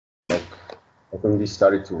I think this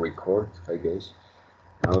started to record, I guess.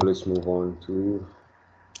 Now let's move on to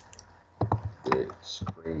the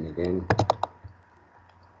screen again.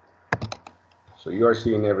 So you are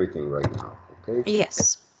seeing everything right now, okay?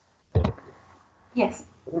 Yes. Yes.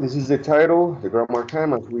 This is the title, the grammar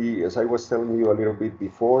time, as I was telling you a little bit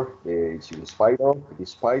before. It's in spite of,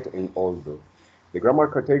 despite, and although. The grammar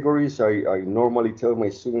categories, I normally tell my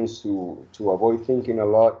students to avoid thinking a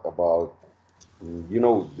lot about,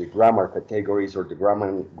 the grammar categories or the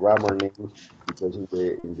grammar names, because in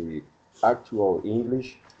the actual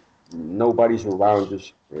English, nobody's around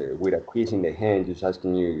just with a quiz in the hand, just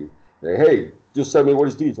asking you, hey, just tell me what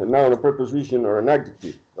is this, a noun, a preposition, or an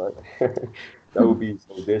adjective, right? That would be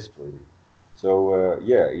so desperate. So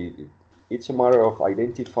yeah, it's a matter of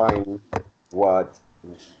identifying what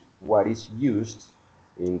what is used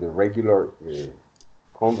in the regular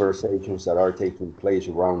conversations that are taking place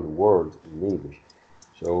around the world in English.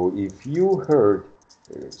 So if you heard,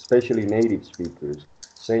 especially native speakers,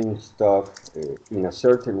 saying stuff in a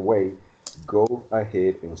certain way, go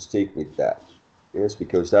ahead and stick with that. Yes,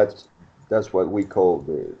 because that's what we call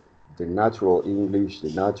the natural English,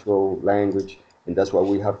 the natural language, and that's what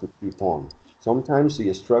we have to keep on. Sometimes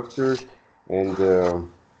the structures and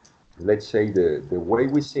let's say the way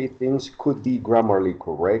we say things could be grammarly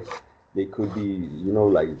correct. They could be,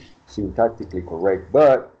 like syntactically correct,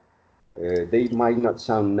 but they might not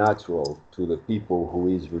sound natural to the people who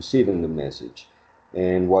is receiving the message.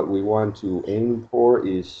 And what we want to aim for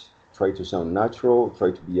is try to sound natural,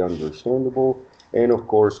 try to be understandable, and of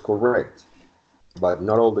course correct. But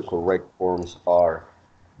not all the correct forms are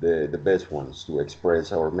the best ones to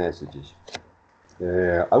express our messages.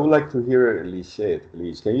 I would like to hear Lisette,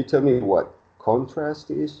 please. Can you tell me what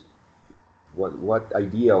contrast is? What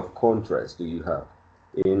idea of contrast do you have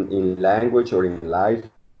in language or in life,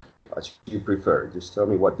 as you prefer? Just tell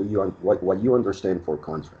me what you understand for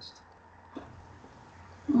contrast.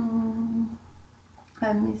 Mm,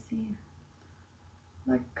 Let me see.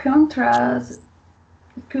 Like contrast,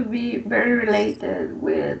 it could be very related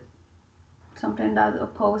with something that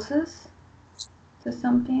opposes to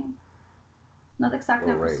something. Not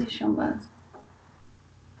exactly All a right. position, but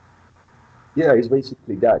Yeah, it's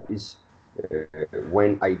basically that. It's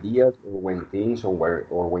when ideas or when things or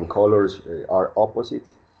when colors are opposite,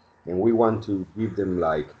 and we want to give them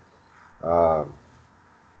uh,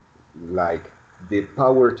 like the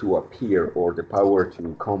power to appear or the power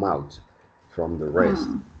to come out from the rest.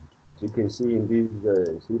 mm, As you can see in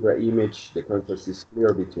this zebra image, the contrast is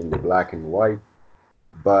clear between the black and white,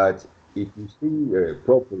 but if you see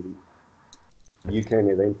properly, you can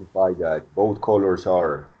identify that both colors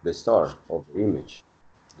are the star of the image.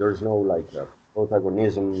 There's no like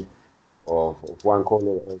protagonism of one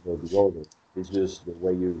color over the other. It's just the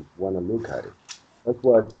way you want to look at it. That's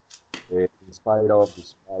what in spite of,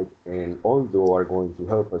 despite, and although are going to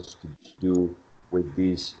help us to do with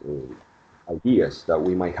these ideas that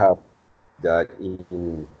we might have that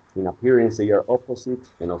in appearance they are opposite,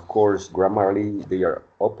 and of course grammarly they are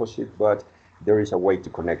opposite, but there is a way to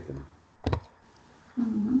connect them.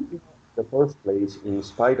 mm-hmm. In the first place, in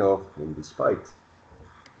spite of and despite,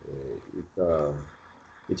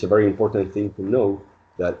 it's a very important thing to know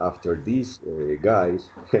that after these guys,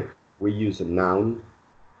 we use a noun,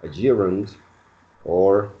 a gerund,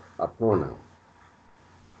 or a pronoun.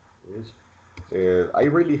 Yes. I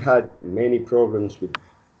really had many problems with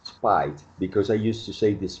spite because I used to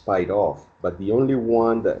say despite of, but the only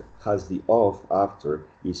one that has the of after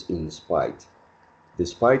is in spite.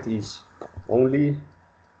 Despite is only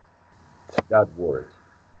that word.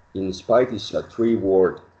 In spite is a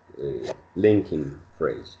three-word linking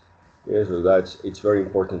phrase. Yeah, so it's very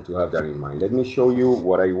important to have that in mind. Let me show you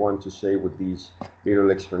what I want to say with this little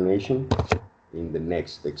explanation in the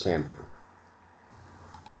next example.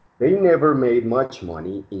 They never made much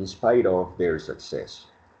money in spite of their success.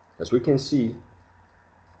 As we can see,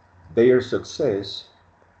 their success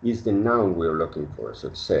is the noun we're looking for,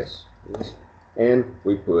 success. Yes? And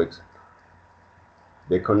we put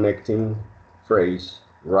the connecting phrase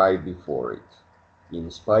right before it,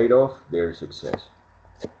 in spite of their success.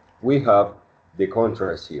 We have the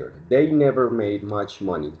contrast here. They never made much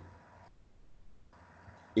money.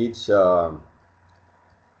 It's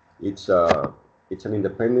it's it's an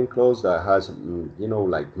independent clause that has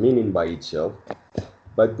like meaning by itself.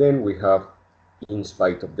 But then we have in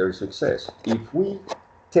spite of their success. If we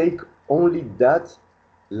take only that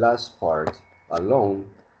last part alone,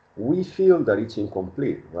 we feel that it's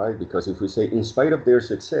incomplete, right? Because if we say in spite of their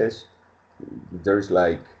success, there's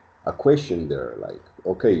like a question there, like,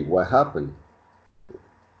 okay, what happened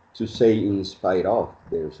to say in spite of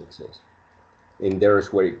their success? And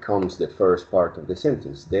there's where it comes the first part of the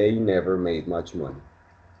sentence. They never made much money.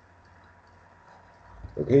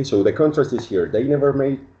 Okay, so the contrast is here. They never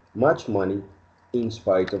made much money in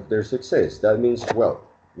spite of their success. That means, well,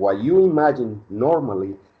 what you imagine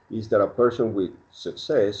normally is that a person with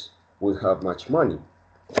success will have much money.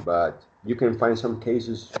 But you can find some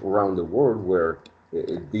cases around the world where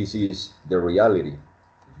this is the reality,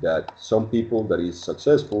 that some people that is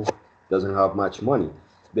successful doesn't have much money.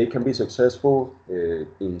 They can be successful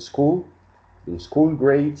in school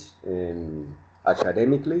grades and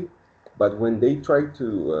academically, but when they try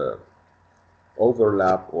to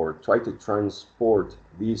overlap or try to transport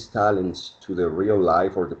these talents to the real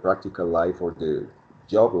life or the practical life or the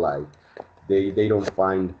job life, they don't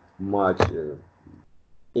find much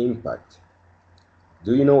impact.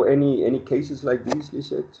 Do you know any cases like these,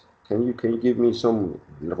 Lisette? Can you give me some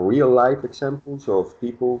real life examples of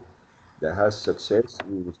people that has success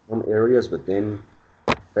in some areas but then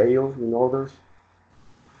fail in others?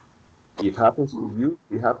 If it happens to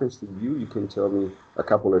you, you can tell me a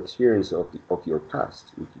couple of experiences of your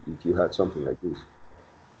past if you had something like this.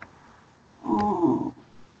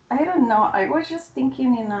 I don't know. I was just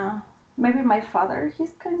thinking maybe my father.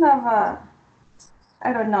 He's kind of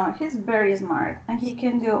I don't know. He's very smart and he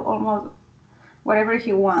can do almost whatever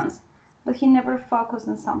he wants, but he never focused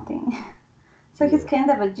on something. So he's kind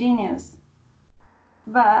of a genius.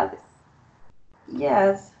 But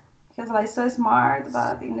yes, he's like so smart,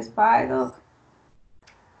 but in spite of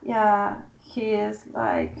his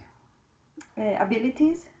like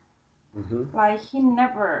abilities, like he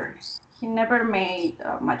never made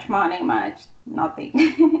much money, much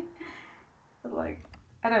nothing. Like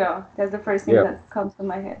I don't know. That's the first thing that comes to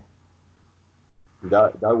my head.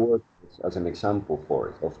 That works as an example for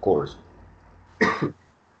it, of course.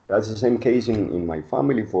 That's the same case in my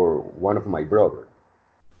family for one of my brothers.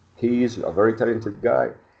 He is a very talented guy,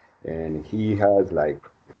 and he has like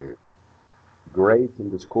grades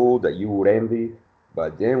in the school that you would envy.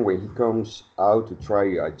 But then when he comes out to try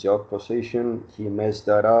a job position, he messed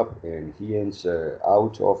that up, and he ends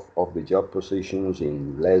out of the job positions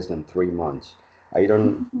in less than 3 months. I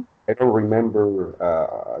don't I don't remember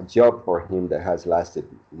a job for him that has lasted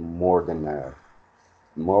more than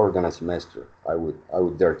a semester. I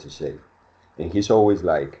would dare to say, and he's always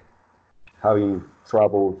like having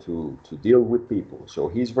trouble to deal with people. So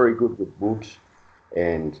he's very good with books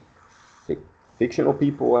and fic- fictional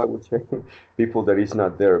people, I would say, people that is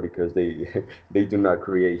not there because they they do not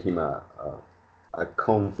create him a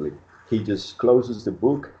conflict. He just closes the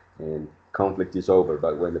book and conflict is over.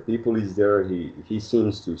 But when the people is there, he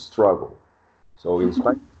seems to struggle. So in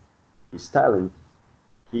spite of his talent,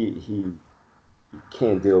 he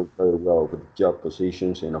can't deal very well with job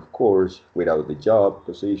positions, and of course, without the job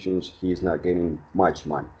positions, he's not getting much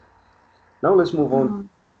money. Now let's move on.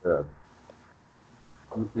 Uh,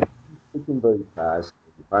 if I'm moving very fast.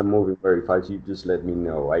 If I'm moving very fast, you just let me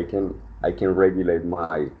know. I can regulate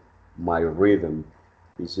my rhythm.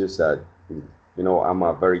 It's just that I'm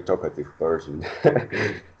a very talkative person.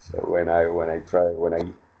 So when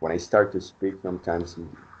I start to speak, sometimes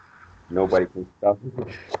nobody can stop me.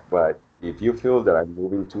 But if you feel that I'm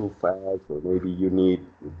moving too fast, or maybe you need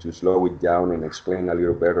to slow it down and explain a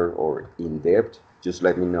little better or in depth, just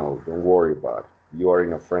let me know. Don't worry about it. You are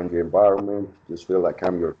in a friendly environment. Just feel like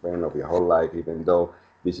I'm your friend of your whole life, even though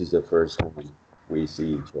this is the first time we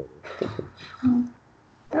see each other.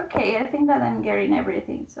 Okay, I think that I'm getting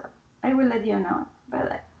everything, so I will let you know.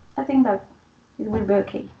 But I think that it will be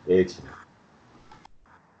okay. Excellent.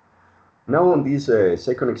 Now on this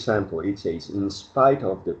second example, it says, in spite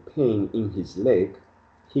of the pain in his leg,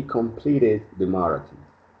 he completed the marathon.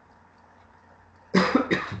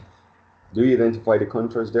 Do you identify the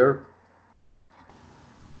contrast there?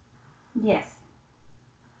 Yes.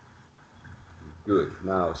 Good.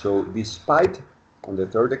 Now, so despite, on the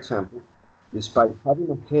third example, despite having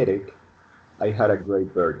a headache, I had a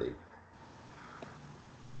great birthday.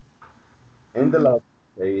 And the last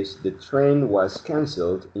says, the train was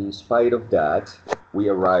canceled. In spite of that, we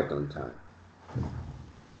arrived on time.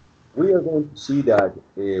 We are going to see that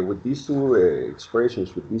with these two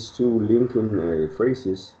expressions, with these two linking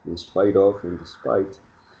phrases, in spite of and despite,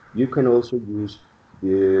 you can also use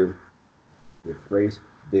the, the phrase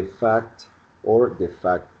the fact or the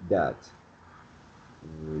fact that.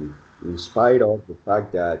 In spite of the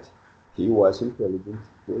fact that he was intelligent,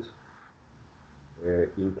 yes.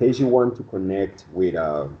 In case you want to connect with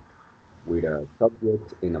a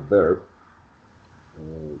subject and a verb,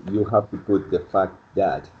 you have to put the fact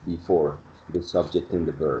that before the subject and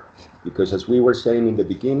the verb. Because as we were saying in the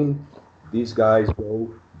beginning, these guys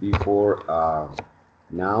go before a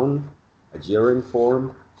noun a gerund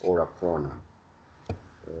form, or a pronoun.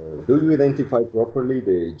 Do you identify properly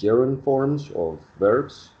the gerund forms of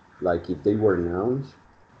verbs, like if they were nouns?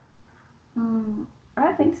 Mm,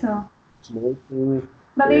 I think so. Smoking.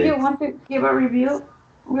 But if Uh, you want to give a review,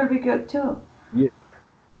 will be good too. yeah,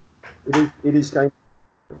 it is kind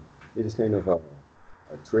of a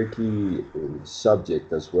tricky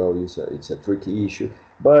subject as well. It's a tricky issue,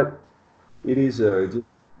 but it is just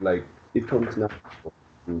like it comes now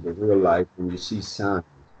in the real life when you see signs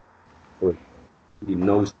or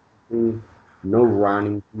no smoking, no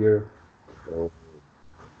running here, or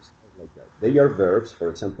stuff like that. They are verbs, for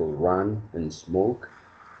example, run and smoke,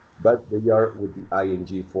 but they are with the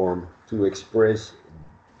ing form to express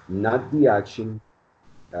not the action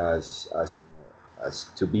as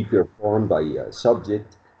to be performed by a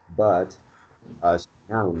subject, but as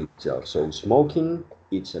a noun itself. So smoking,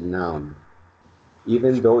 it's a noun,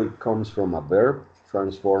 even though it comes from a verb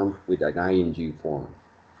transformed with an ing form.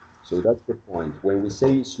 So that's the point. When we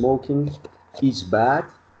say smoking is bad,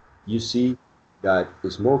 you see that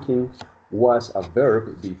smoking was a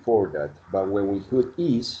verb before that. But when we put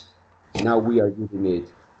is, now we are giving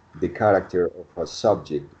it the character of a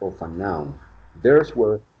subject, of a noun. There's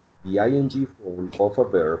where the ing form of a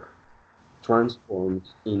verb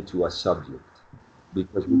transforms into a subject.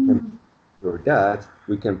 Because we can, Mm. for that,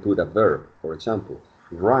 we can put a verb. For example,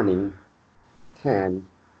 running can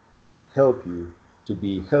help you to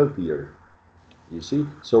be healthier. You see?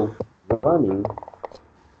 So running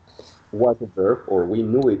was a verb, or we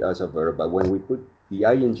knew it as a verb, but when we put the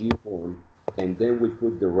ing form and then we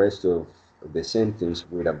put the rest of the sentence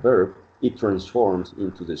with a verb, it transforms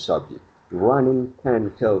into the subject. Running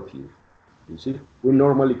can help you. You see? We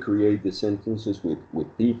normally create the sentences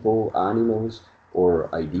with people, animals,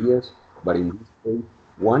 or ideas, but in this case,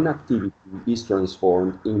 one activity is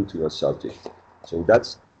transformed into a subject. So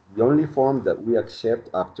that's the only form that we accept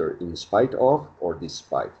after in spite of or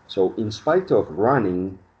despite. So in spite of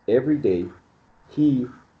running every day, he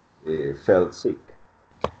felt sick.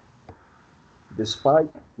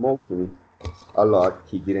 Despite smoking a lot,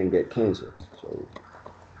 he didn't get cancer. So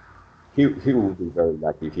he will be very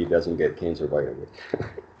lucky if he doesn't get cancer, by the way.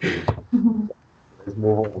 Let's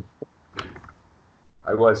move on.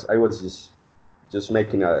 I was just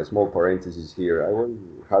making a small parenthesis here. I was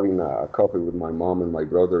having a coffee with my mom and my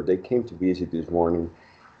brother. They came to visit this morning,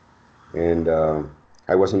 and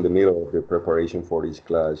I was in the middle of the preparation for this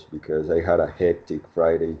class because I had a hectic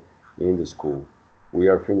Friday in the school. We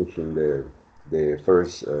are finishing the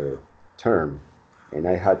first term, and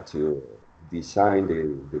I had to design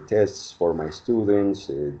the tests for my students,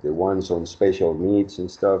 the ones on special needs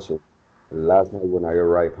and stuff. So last night when I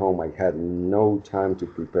arrived home, I had no time to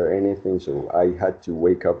prepare anything, so I had to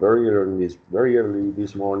wake up very early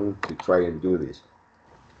this morning to try and do this.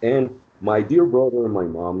 And my dear brother and my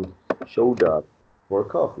mom showed up for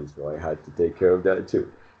coffee, so I had to take care of that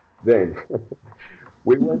too. Then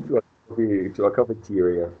we went to a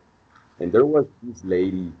cafeteria, and there was this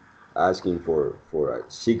lady asking for a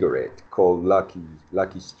cigarette called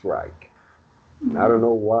Lucky Strike. And I don't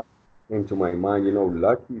know what came to my mind,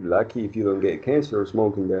 lucky if you don't get cancer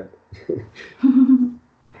smoking that.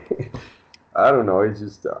 I don't know, it's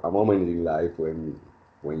just a moment in life when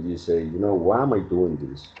you say, why am I doing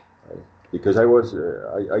this? Right? Because I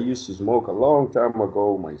used to smoke a long time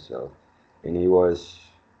ago myself, and it was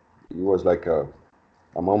like a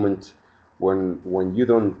moment when you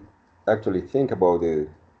don't actually think about the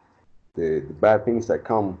bad things that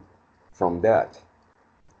come from that.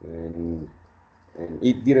 And and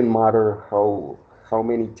it didn't matter how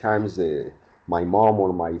many times my mom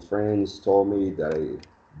or my friends told me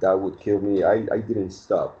that would kill me. I didn't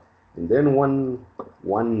stop. And then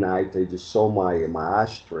one night I just saw my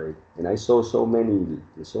ashtray, and I saw so many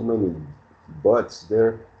butts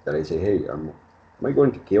there that I say, hey, am I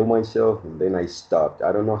going to kill myself? And then I stopped.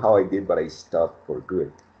 I don't know how I did, but I stopped for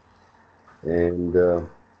good. And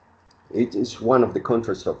it is one of the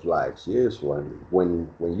contrasts of lives. Yes, when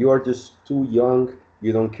you are just too young,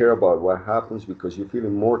 you don't care about what happens because you feel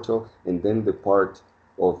immortal, and then the part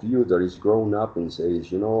of you that is grown up and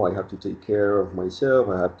says, I have to take care of myself.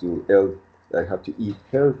 I have to eat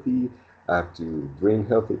healthy. I have to drink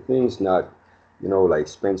healthy things, not like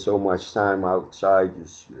spend so much time outside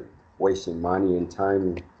just wasting money and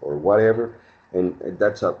time or whatever. And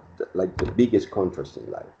that's like the biggest contrast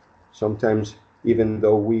in life. Sometimes, even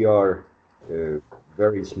though we are uh,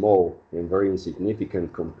 very small and very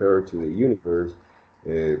insignificant compared to the universe,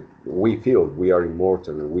 we feel we are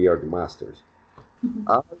immortal and we are the masters.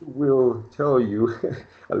 I will tell you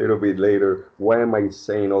a little bit later why am I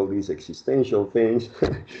saying all these existential things,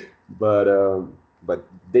 but but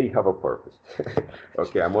they have a purpose.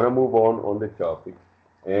 Okay, I'm gonna move on the topic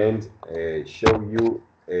and show you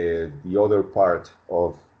the other part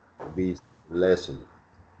of this lesson.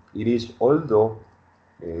 It is uh,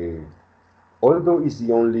 although is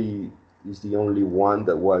the only one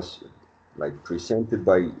that was like presented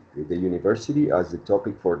by the university as the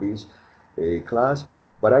topic for this class,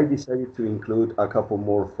 but I decided to include a couple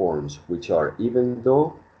more forms, which are even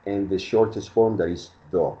though and the shortest form that is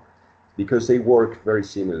though, because they work very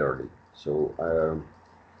similarly. So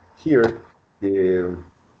here the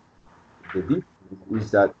difference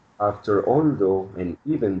is that after although and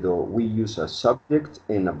even though we use a subject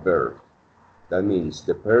and a verb. That means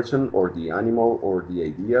the person or the animal or the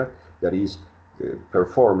idea that is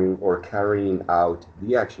performing or carrying out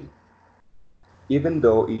the action, even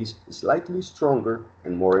though it is slightly stronger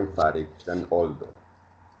and more emphatic than although.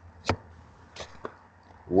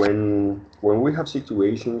 When we have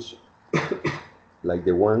situations like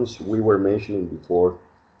the ones we were mentioning before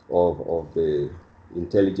of the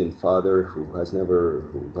intelligent father who has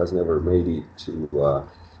never made it to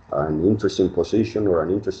an interesting position or an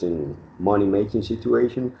interesting money-making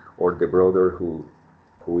situation, or the brother who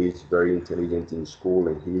is very intelligent in school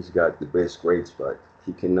and he's got the best grades, but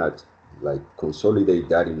he cannot like consolidate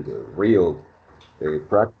that in the real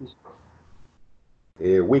practice.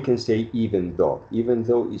 We can say even though. Even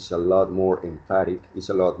though is a lot more emphatic, is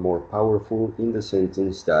a lot more powerful in the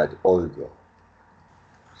sentence that although.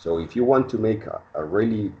 So if you want to make a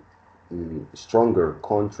really stronger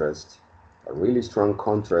contrast, a really strong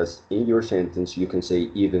contrast in your sentence, you can say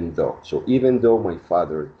even though. So even though my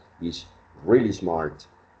father is really smart,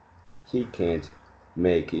 he can't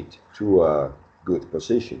make it to a good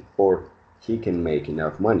position, or he can make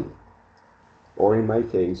enough money. Or in my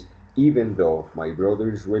case, even though my brother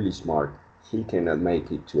is really smart, he cannot make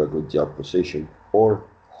it to a good job position or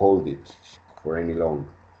hold it for any long.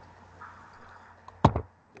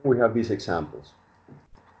 We have these examples.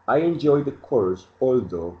 I enjoy the course,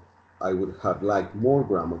 although I would have liked more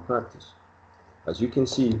grammar practice. As you can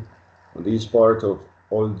see on this part of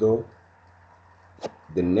although,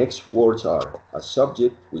 the next words are a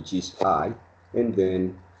subject, which is I, and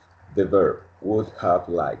then the verb would have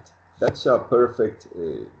liked. That's a perfect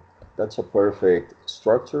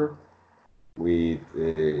structure with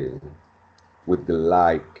the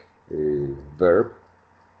like verb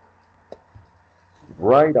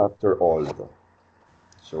right after although.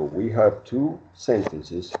 So we have two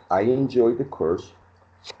sentences. I enjoy the course,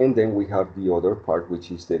 and then we have the other part,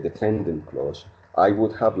 which is the dependent clause. I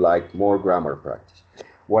would have liked more grammar practice.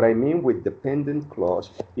 What I mean with dependent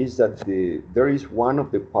clause is that there is one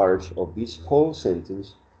of the parts of this whole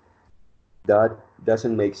sentence that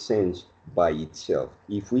doesn't make sense by itself.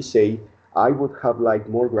 If we say, I would have liked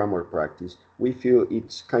more grammar practice, we feel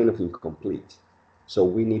it's kind of incomplete. So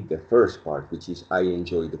we need the first part, which is I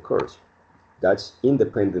enjoy the course. That's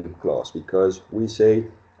independent clause, because we say,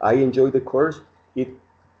 I enjoy the course, it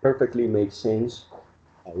perfectly makes sense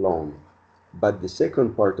alone. But the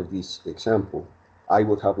second part of this example, I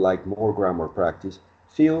would have liked more grammar practice,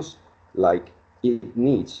 feels like it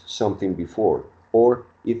needs something before, or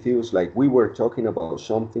it feels like we were talking about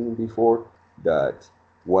something before that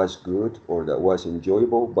was good or that was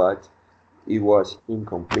enjoyable, but it was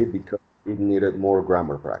incomplete because it needed more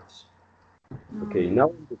grammar practice. Okay,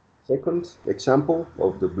 now the second example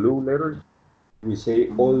of the blue letters, we say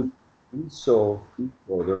all we saw each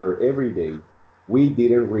other every day. We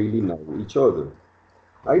didn't really know each other.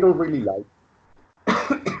 I don't really like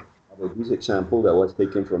about this example that was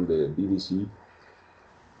taken from the BBC,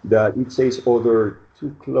 that it says other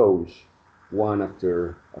too close, one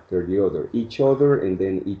after the other, each other and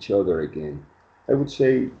then each other again. I would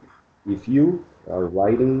say if you are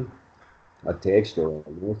writing a text or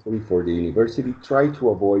an essay for the university, try to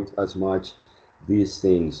avoid as much these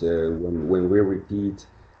things when we repeat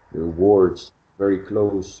words very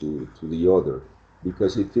close to the other,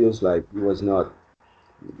 because it feels like it was not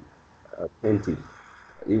attentive.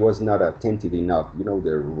 It was not attentive enough,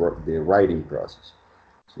 the writing process.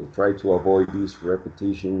 So try to avoid this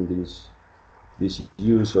repetition, this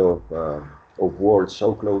use of words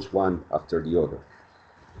so close one after the other.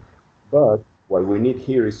 But what we need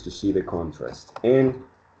here is to see the contrast, and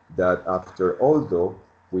that after although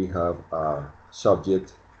we have a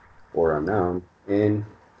subject or a noun and,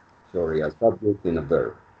 sorry, a subject and a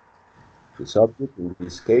verb. The subject in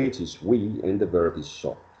this case is we and the verb is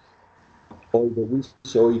saw. Although we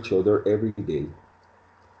saw each other every day,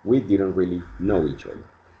 we didn't really know each other.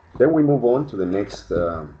 Then we move on to the next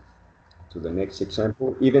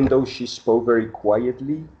example. Even though she spoke very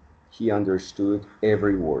quietly, he understood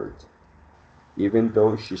every word. Even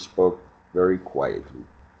though she spoke very quietly.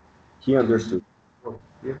 He understood.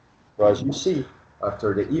 Yeah. So as you see,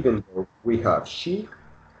 after the even though, we have she,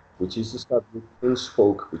 which is the subject, and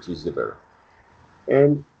spoke, which is the verb.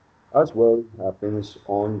 And as well happens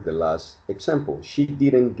on the last example. She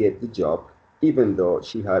didn't get the job, even though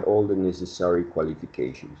she had all the necessary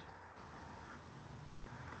qualifications.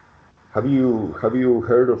 Have you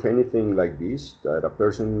heard of anything like this, that a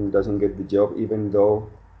person doesn't get the job even though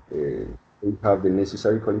they have the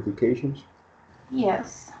necessary qualifications?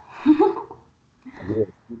 Yes. Yeah,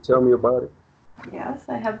 you tell me about it. Yes,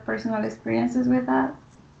 I have personal experiences with that,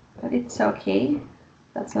 but it's okay.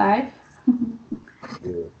 That's life.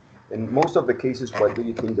 Yeah. In most of the cases, what do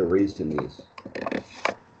you think the reason is?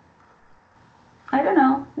 I don't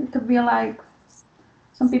know. It could be like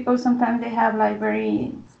some people sometimes they have like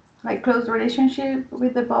very like close relationship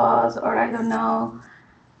with the boss, or I don't know,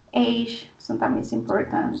 age sometimes it's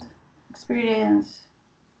important, experience,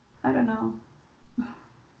 I don't know.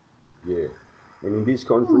 Yeah, and in this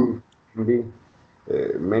Hmm. country, maybe,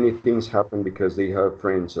 many things happen because they have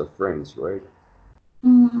friends of friends, right?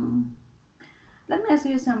 Mm. Let me ask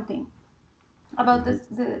you something about Hmm. this.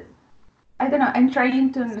 The I don't know. I'm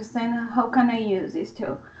trying to understand how can I use these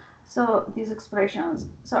two. So these expressions.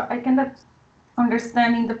 So I cannot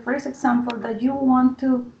understand in the first example that you want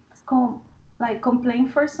to com- like complain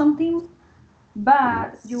for something, Hmm.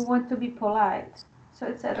 but you want to be polite. So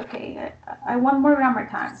it said, okay, I want more grammar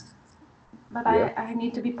time, but Yeah. I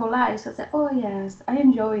need to be polite. So I said, oh yes, I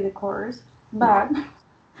enjoy the course, but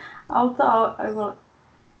although I will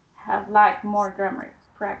have like more grammar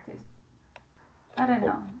practice. I don't Oh,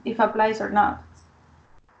 know if applies or not.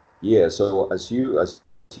 yeah. So as you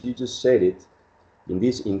just said it, in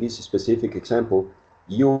this specific example,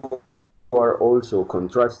 you are also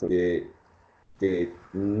contrasting the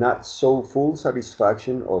not so full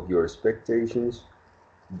satisfaction of your expectations,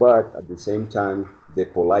 but at the same time the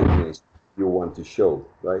politeness you want to show,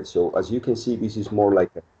 right? So as you can see, this is more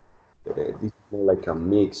like a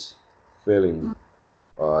mixed feeling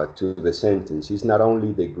to the sentence. It's not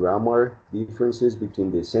only the grammar differences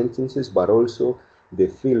between the sentences, but also the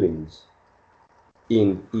feelings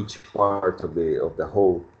in each part of the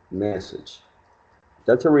whole message.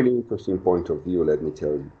 That's a really interesting point of view, let me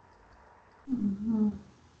tell you. Mm-hmm.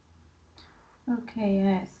 Okay,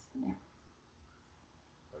 yes. Yeah.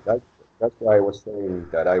 That, that's why I was saying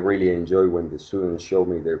that I really enjoy when the students show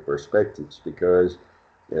me their perspectives, because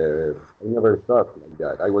I never thought like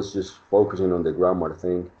that. I was just focusing on the grammar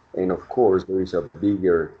thing, and of course, there is a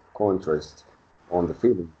bigger contrast on the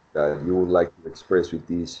feeling that you would like to express with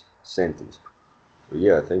this sentence. So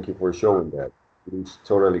yeah, thank you for showing that. It is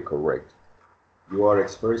totally correct. You are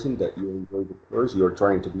expressing that you enjoy the course, you're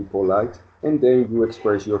trying to be polite, and then you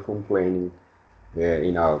express your complaining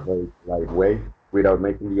in a very polite way without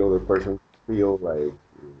making the other person feel like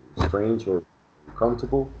strange or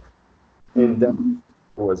uncomfortable. And that Mm-hmm.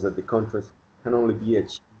 was that the contrast can only be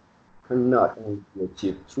achieved, cannot only be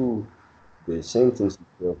achieved through the sentence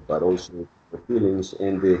itself, but also the feelings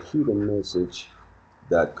and the hidden message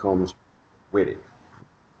that comes with it.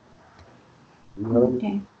 Do you have any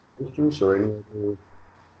Okay. questions or any other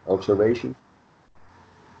observations?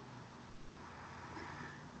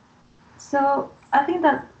 So I think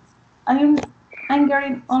that I'm I'm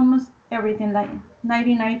getting almost everything, like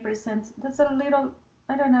 99%. That's a little.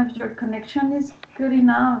 I don't know if your connection is good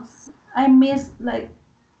enough. I miss like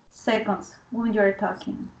seconds when you're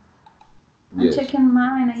talking. I'm Yes. checking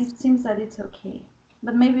mine, and it seems that it's okay.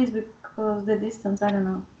 But maybe it's because the distance. I don't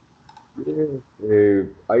know. Yeah,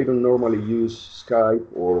 I don't normally use Skype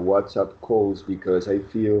or WhatsApp calls because I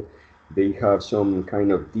feel they have some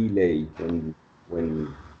kind of delay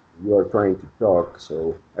when you are trying to talk.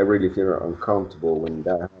 So I really feel uncomfortable when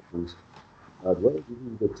that happens. Well, this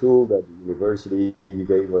is the tool that the university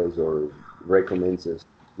gave us or recommends us.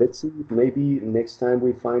 Let's see if maybe next time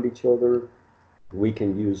we find each other, we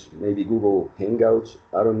can use maybe Google Hangouts.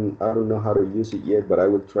 I don't know how to use it yet, but I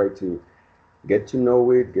will try to get to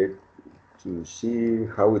know it, get to see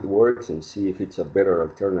how it works and see if it's a better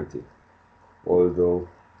alternative. Although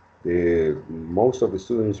most of the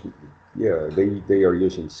students, yeah, they are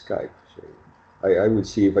using Skype. So I will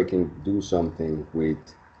see if I can do something with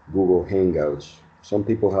Google Hangouts. Some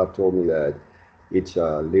people have told me that it's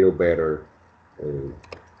a little better uh,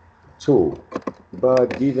 tool.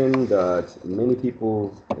 But given that many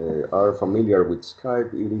people are familiar with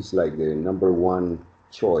Skype, it is like the number one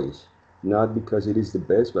choice. Not because it is the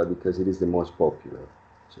best, but because it is the most popular.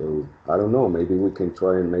 So I don't know, maybe we can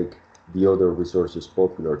try and make the other resources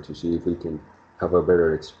popular to see if we can have a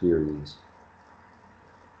better experience.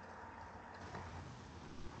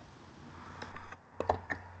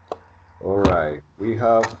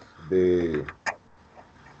 have the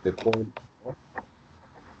form.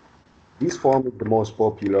 This form is the most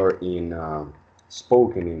popular in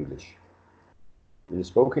spoken English. In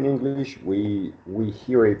spoken English, we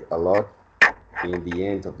hear it a lot in the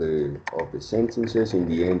end of the sentences, in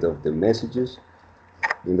the end of the messages.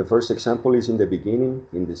 In the first example is in the beginning,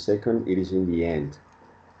 in the second it is in the end.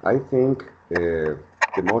 I think the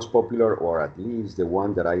most popular, or at least the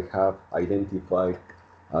one that I have identified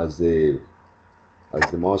as the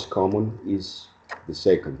most common, is the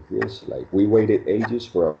second. Yes, like we waited ages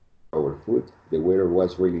for our food. The weather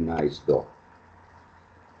was really nice though.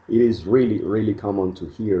 It is really common to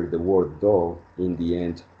hear the word though in the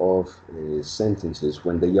end of sentences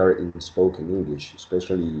when they are in spoken English,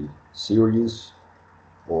 especially series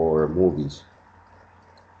or movies.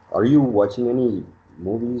 Are you watching any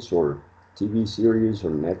movies or TV series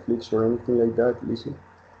on Netflix or anything like that, Lisa?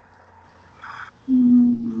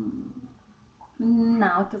 Mm,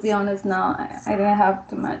 no, to be honest, no, I don't have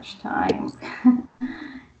too much time.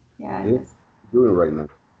 Yeah, Yeah, yes. doing right now.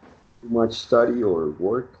 Too much study or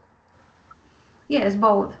work? Yes,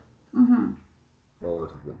 both. Hmm.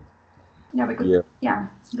 Both of them. Yeah, because Yeah. yeah,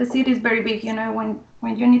 the city is very big. You know,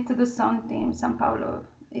 when you need to do something, São Paulo.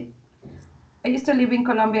 I used to live in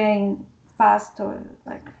Colombia in Pasto.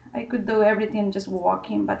 Like I could do everything just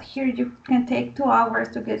walking, but here you can take 2 hours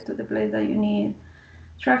to get to the place that you need.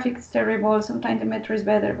 Traffic is terrible. Sometimes the metro is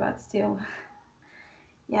better, but still,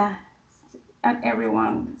 yeah. And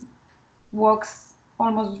everyone walks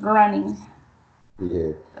almost running.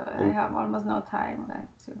 Yeah. So I And have almost no time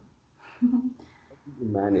like to. you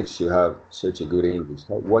manage to have such a good English.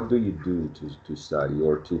 What do you do to study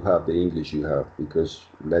or to have the English you have? Because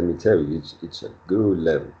let me tell you, it's a good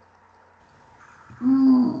level.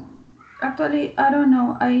 Mm, actually, I don't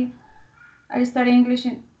know. I studied English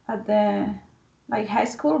at the like high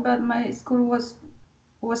school, but my school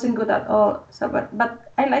wasn't good at all. So,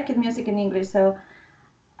 but I liked music in English, so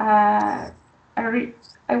uh, I re-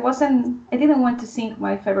 I wasn't I didn't want to sing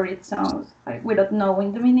my favorite songs like without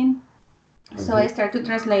knowing the meaning. So Hmm. I started to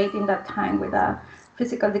translate in that time with a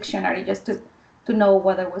physical dictionary just to know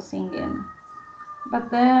what I was singing.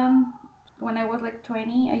 But then when I was like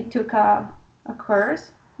 20, I took a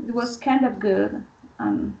course. It was kind of good.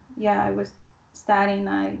 Yeah, I was studying.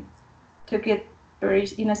 I took it very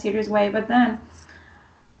in a serious way. But then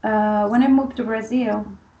when I moved to Brazil,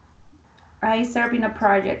 I served in a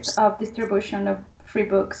project of distribution of free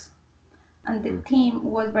books, and the team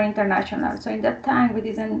was very international. So in that time, we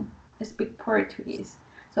didn't speak Portuguese.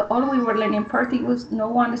 So all we were learning Portuguese. No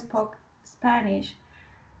one spoke Spanish,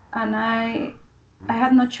 and I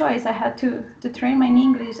had no choice. I had to train my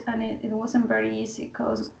English, and it wasn't very easy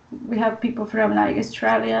because we have people from like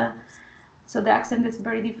Australia, so the accent is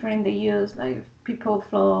very different. They use like people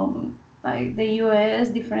from like the U.S.,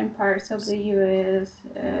 different parts of the U.S.,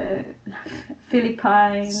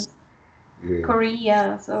 Philippines, Yeah.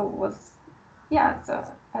 Korea. So it was yeah.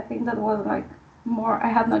 So I think that was like more. I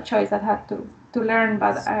had no choice. I had to learn,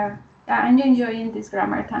 but I'm enjoying this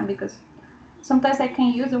grammar time because sometimes I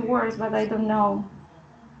can use the words, but I don't know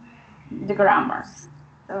the grammar.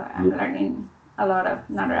 So I'm Yeah. learning a lot of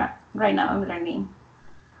not right now. I'm learning.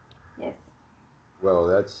 Yes. Well,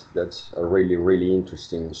 that's a really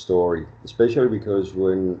interesting story, especially because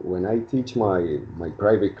when I teach my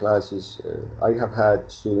private classes, I have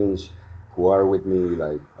had students who are with me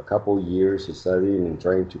like a couple years studying and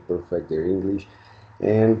trying to perfect their English,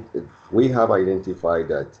 and we have identified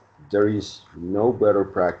that there is no better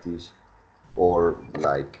practice or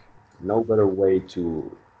like no better way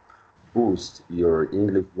to boost your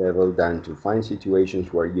English level than to find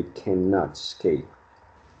situations where you cannot escape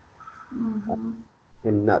Mm-hmm.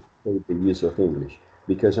 cannot take the use of English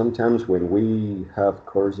because sometimes when we have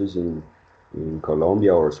courses in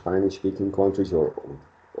Colombia or Spanish speaking countries or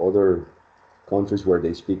other countries where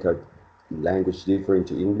they speak a language different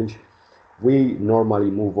to English, we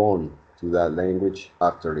normally move on to that language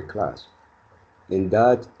after the class. And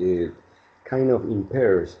that kind of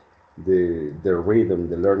impairs the rhythm,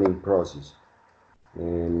 the learning process.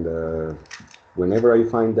 And whenever I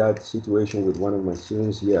find that situation with one of my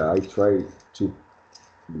students, yeah, I try to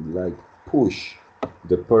like push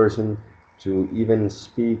the person to even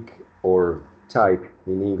speak or type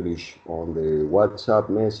in English on the WhatsApp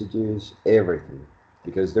messages, everything,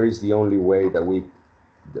 because there is the only way that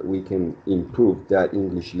we can improve that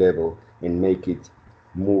English level and make it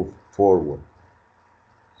move forward.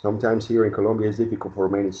 Sometimes here in Colombia it's difficult for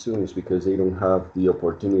many students because they don't have the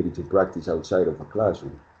opportunity to practice outside of a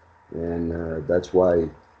classroom, and that's why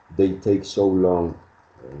they take so long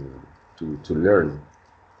to learn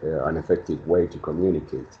an effective way to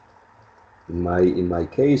communicate. In my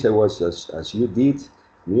case, I was as you did,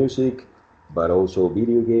 music, but also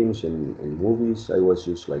video games and movies. I was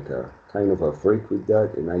just like a kind of a freak with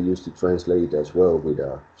that, and I used to translate as well with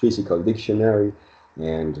a physical dictionary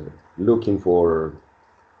and looking for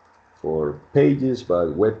pages,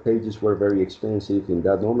 but web pages were very expensive in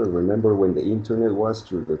that moment. Remember when the internet was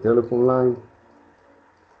through the telephone line?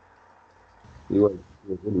 It was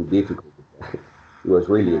really difficult. It was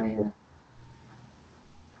really Oh, expensive. yeah.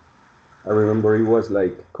 I remember it was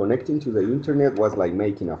like connecting to the internet was like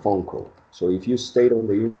making a phone call. So if you stayed on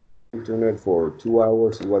the internet for 2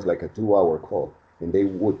 hours, it was like a 2 hour call, and they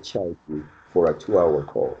would charge you for a 2 hour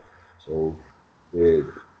call. So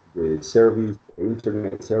the the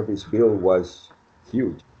internet service bill was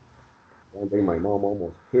huge. One day my mom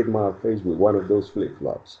almost hit my face with one of those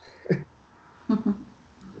flip-flops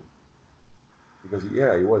because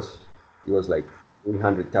yeah, it was like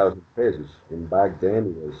 300,000 pesos, and back then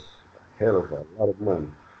it was a hell of a lot of money.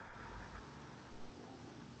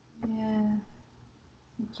 Yeah,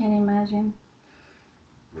 I can imagine.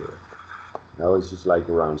 Yeah. I was just like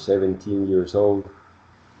around 17 years old.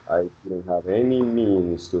 I didn't have any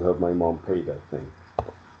means to have my mom pay that thing.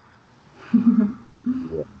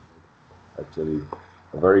 Yeah, actually,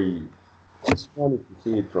 a very. It's funny to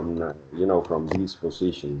see it from from this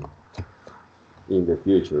position in the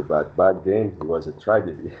future, but back then it was a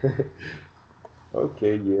tragedy.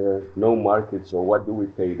 Okay, yeah, no market. So what do we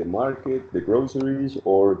pay? The market, the groceries,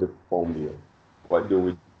 or the phone bill? What do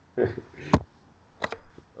we?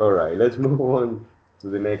 All right, let's move on to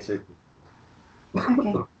the next section.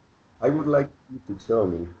 Okay. I would like you to tell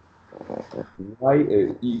me why.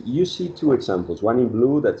 You see two examples, one in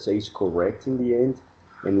blue that says correct in the end,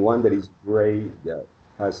 and one that is gray that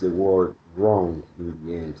has the word wrong in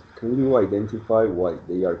the end. Can you identify why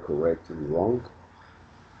they are correct and wrong?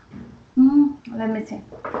 Let me see.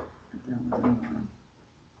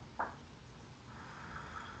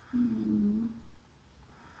 Mm,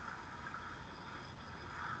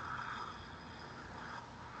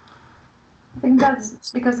 I think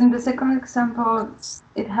that's because in the second example,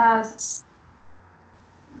 it has,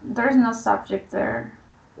 there's no subject there.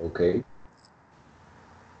 Okay,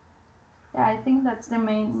 Yeah, I think that's the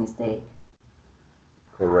main mistake.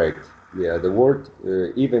 correct. Yeah, the word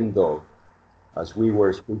even though, as we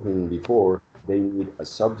were speaking before, they need a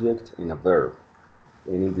subject and a verb.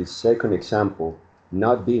 And in the second example,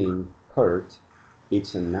 not being hurt,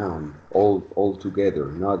 it's a noun all together.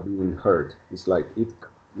 Not being hurt. It's like it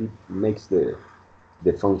makes the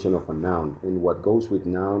function of a noun. And what goes with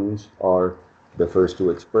nouns are the first two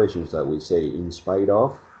expressions that we say in spite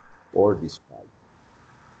of or despite.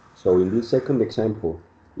 So in this second example,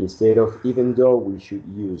 instead of even though, we should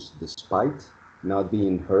use despite not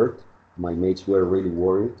being hurt, my mates were really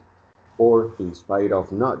worried, or in spite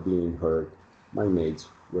of not being hurt, my mates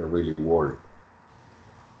were really worried.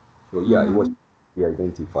 So yeah, it was Mm-hmm.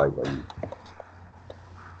 identified by you.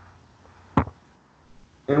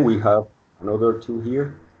 And we have another two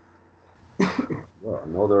here. Well,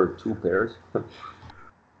 another two pairs.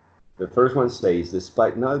 The first one says,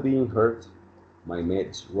 despite not being hurt, my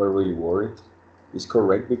mates were really worried. Is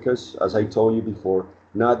correct because, as I told you before,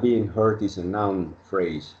 not being hurt is a noun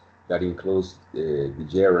phrase that includes the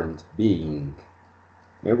gerund being.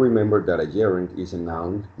 And remember that a gerund is a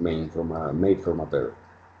noun made from a verb.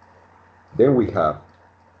 Then we have,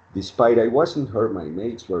 despite I wasn't hurt, my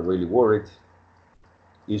mates were really worried,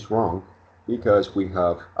 is wrong because we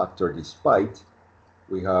have, after despite,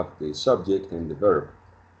 we have the subject and the verb,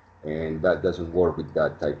 and that doesn't work with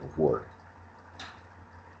that type of word.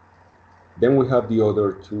 Then we have the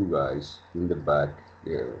other two guys in the back,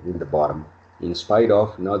 in the bottom. In spite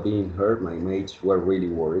of not being hurt, my mates were really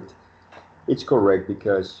worried. It's correct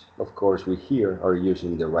because, of course, we here are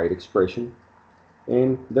using the right expression.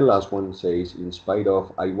 And the last one says, in spite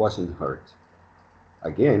of, I wasn't hurt.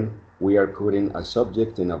 Again, we are putting a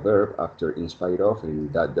subject and a verb after in spite of,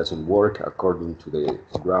 and that doesn't work according to the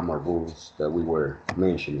grammar rules that we were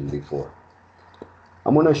mentioning before.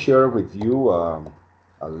 I'm going to share with you a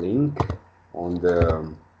link on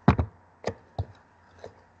the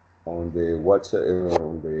on the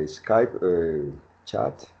Skype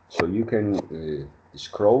chat, so you can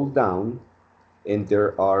scroll down, and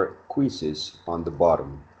there are quizzes on the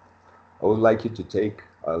bottom. I would like you to take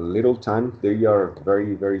a little time. They are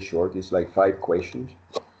very, very short. It's like 5 questions.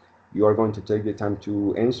 You are going to take the time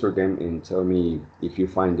to answer them and tell me if you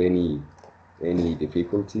find any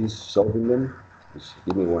difficulties solving them. Just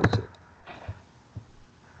give me one second.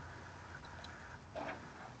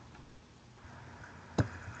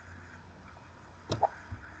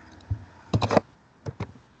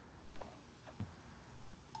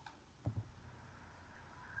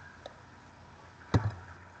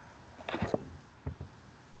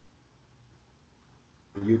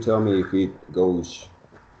 You tell me if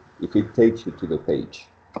it takes you to the page.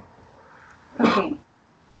 Okay.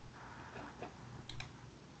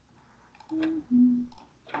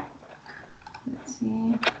 Let's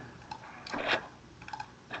see.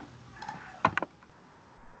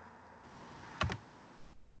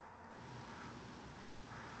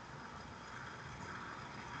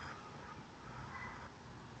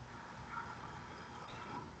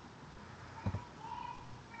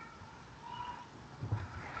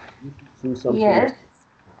 See something? Yes.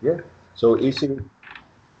 Yeah. So if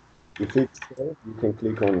it's there, you can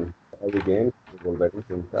click on try again, volver a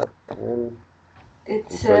intentar, It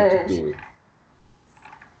and try to says, do it.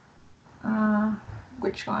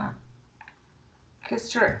 which one?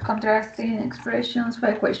 Contrasting expressions,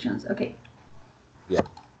 5 questions. Okay. Yeah.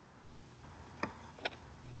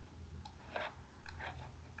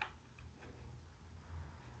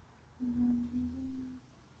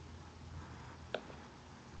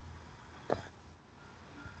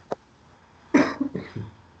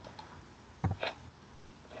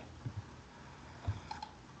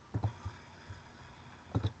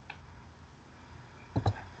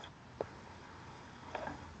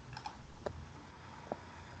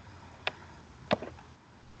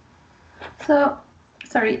 So,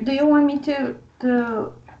 sorry, do you want me to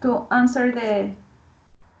answer the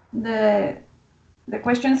the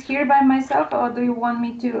questions here by myself, or do you want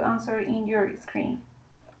me to answer in your screen?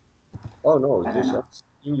 Oh no, I don't just know.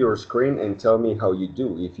 in your screen and tell me how you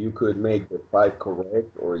do. If you could make the 5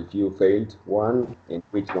 correct, or if you failed one, and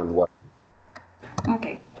which one was.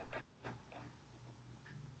 Okay.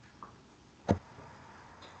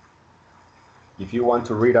 If you want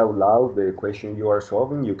to read out loud the question you are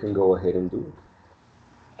solving, you can go ahead and do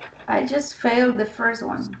it. I just failed the first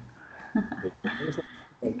one.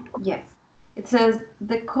 Yes. It says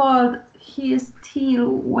the code he still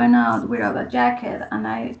went out without a jacket, and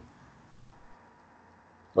I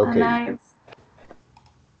Okay.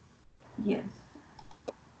 yes.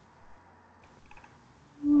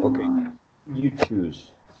 Okay. You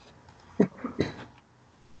choose.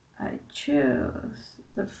 I choose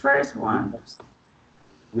the first one.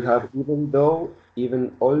 We have even though,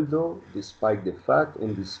 even although, despite the fact,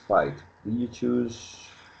 and despite. Do you choose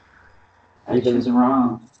I even choose though?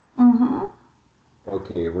 wrong. Mm-hmm.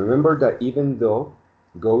 Okay, remember that even though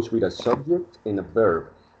goes with a subject and a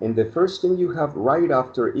verb. And the first thing you have right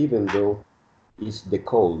after even though is the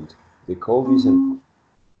cold. The cold is an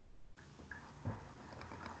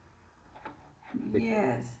Mm-hmm. the,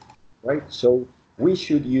 Yes. right? So we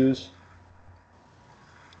should use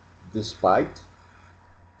despite,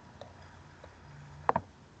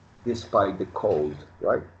 despite the cold,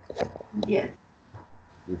 right? Yes.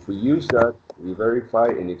 If we use that, we verify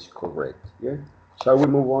and it's correct. Yeah. Shall we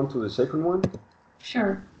move on to the second one?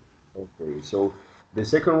 Sure. Okay, so the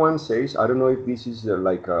second one says, I don't know if this is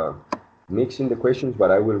like mixing the questions,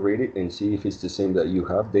 but I will read it and see if it's the same that you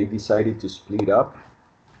have. They decided to split up.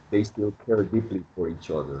 They still care deeply for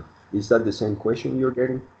each other. Is that the same question you're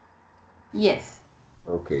getting? Yes.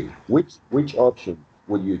 Okay, which option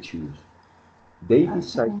would you choose? They Okay.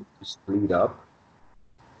 decided to split up.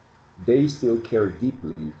 They still care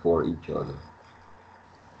deeply for each other.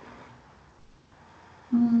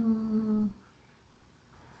 Mm,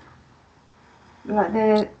 like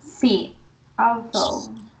the C.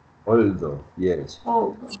 Also. Although, yes.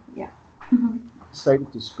 Although. Yeah.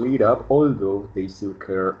 Decided to split up, although they still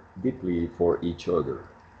care deeply for each other.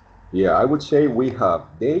 Yeah, I would say we have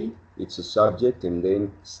they, it's a subject, and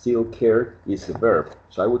then still care is the verb.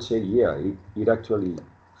 So I would say, yeah, it actually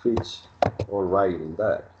fits all right in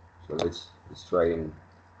that. So let's try and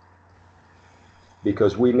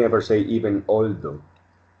because we never say even although,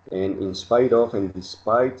 and in spite of and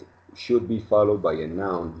despite should be followed by a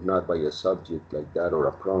noun, not by a subject like that or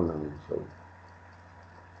a pronoun. So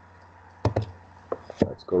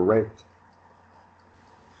that's correct.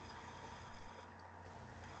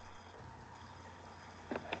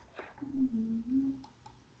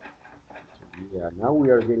 Yeah, now we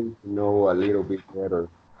are getting to know a little bit better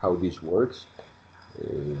how this works.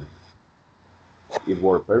 Uh, it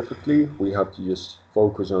worked perfectly. We have to just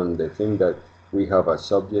focus on the thing that we have a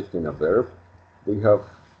subject and a verb. We have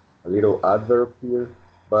a little adverb here,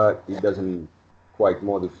 but it doesn't quite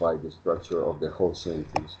modify the structure of the whole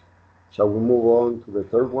sentence. Shall we move on to the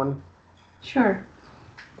third one? Sure.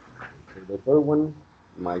 So the third one,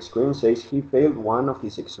 my screen says he failed one of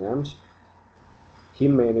his exams. He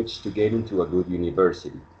managed to get into a good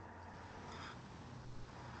university.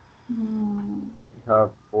 Mm, We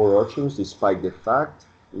have 4 options: despite the fact,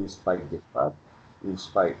 in spite the fact, in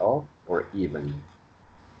spite of, or even.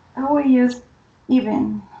 I will use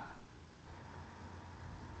even.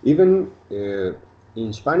 Even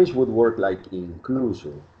in Spanish would work like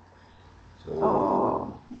incluso. So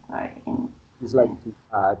Oh, like in, it's like to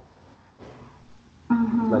add,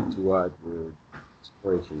 it's like mm-hmm. to add the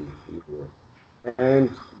expression here. And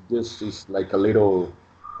this is like a little,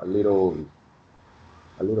 a little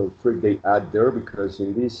trick they add there because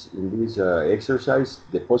in this exercise,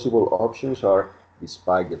 the possible options are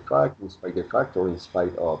despite the fact, or in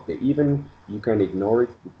spite of. The even you can ignore it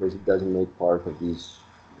because it doesn't make part of this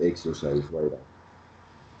exercise right now.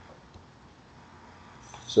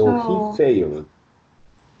 So he So, failed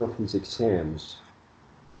of his exams.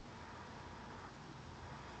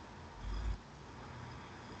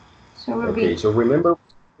 so will Okay, be, so remember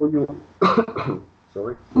for you,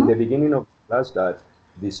 sorry, in the mm? beginning of class that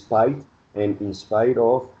despite and in spite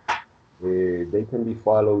of, they can be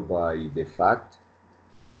followed by the fact.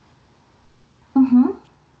 Mm-hmm.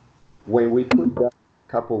 When we put that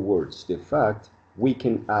couple words, the fact, we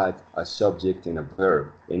can add a subject and a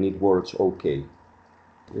verb, and it works okay.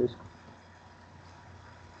 Yes.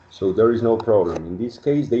 So there is no problem. In this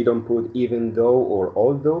case, they don't put even though or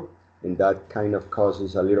although, and that kind of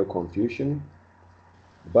causes a little confusion.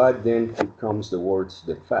 But then it comes the words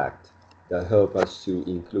the fact that help us to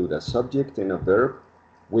include a subject and a verb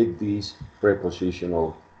with these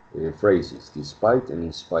prepositional phrases, despite and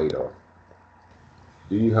in spite of.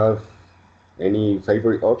 Do you have any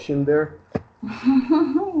favorite option there?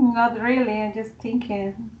 Not really. I'm just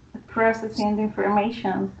thinking, processing the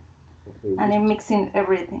information Okay, and then mixing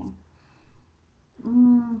everything.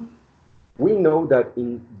 Mm, we know that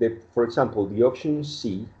in the, for example, the option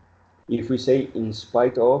C, if we say in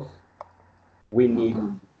spite of, we need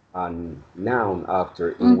mm-hmm. a noun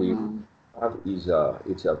after, and we Mm-hmm. have is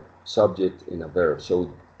it's a subject and a verb.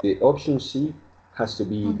 So the option C has to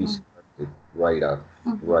be Mm-hmm. discarded right up,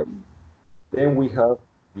 right. Mm-hmm. Then we have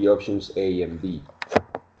the options A and B.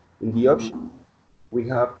 In the option, Mm-hmm. we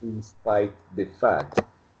have in spite the fact.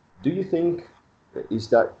 Do you think is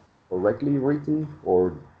that correctly written,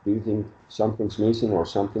 or do you think something's missing or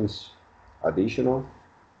something's additional?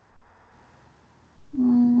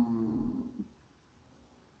 Mm,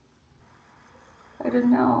 I don't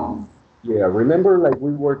know. Yeah, remember like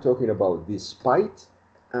we were talking about despite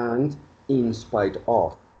and in spite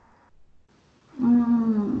of.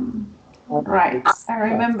 Mm, Of right. is I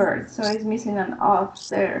remember. So it's missing an off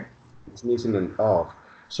there. it's missing an of.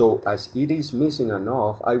 So as it is missing an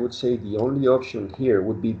of, I would say the only option here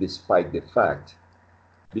would be despite the fact,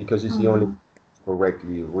 because it's the only Mm-hmm.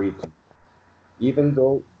 correctly written. Even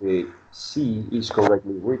though the C is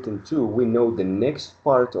correctly written too, we know the next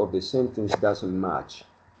part of the sentence doesn't match.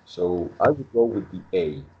 So I would go with the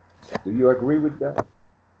A. Do you agree with that?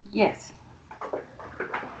 Yes.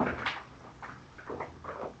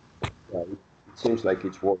 Yeah, it seems like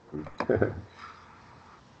it's working.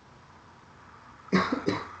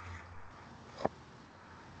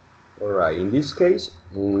 All right, in this case,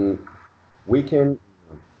 we can,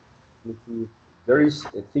 you see, there is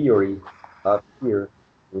a theory up here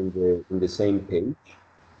in the same page.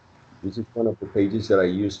 This is one of the pages that I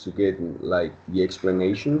used to get like the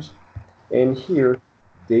explanations. And here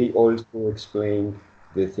they also explain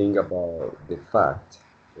the thing about the fact.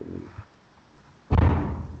 Um,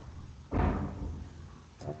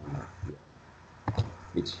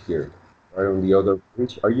 it's here, right on the other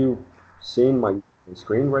page. Are you seeing my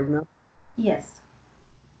screen right now? Yes.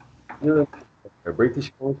 Here on the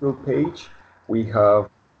British Council page, we have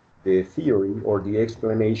the theory or the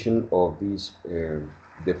explanation of this,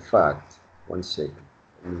 the fact. One second.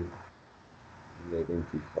 Let me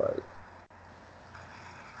identify.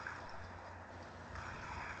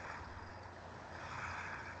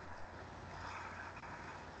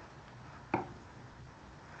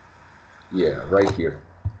 Yeah, right here.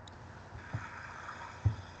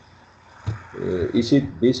 Is it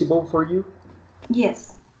visible for you?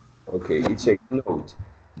 Yes. Okay, it's a note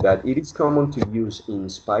that it is common to use in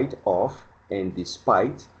spite of and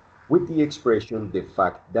despite with the expression the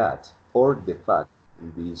fact that or the fact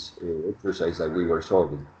in this exercise that we were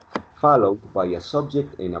solving, followed by a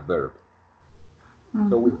subject and a verb.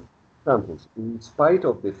 So Mm-hmm. with examples, in spite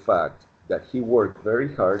of the fact that he worked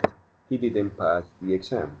very hard, he didn't pass the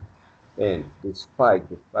exam. And despite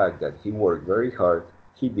the fact that he worked very hard,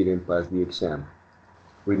 he didn't pass the exam.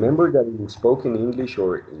 Remember that in spoken English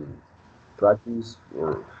or in practice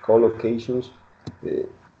or collocations, uh,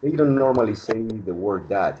 they don't normally say the word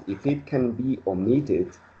that. If it can be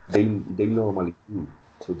omitted, they normally do.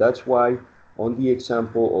 So that's why on the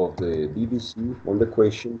example of the BBC, on the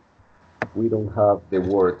question, we don't have the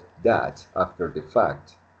word that after the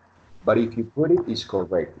fact. But if you put it, it's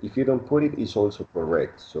correct. If you don't put it, it's also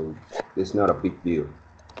correct. So it's not a big deal.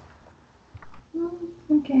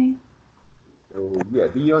 Okay. So yeah,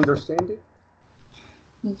 do you understand it?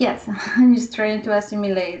 Yes, I'm just trying to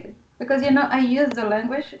assimilate it. Because, I use the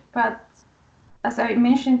language, but as I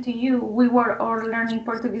mentioned to you, we were all learning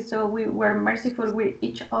Portuguese, so we were merciful with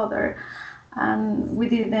each other and we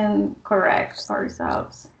didn't correct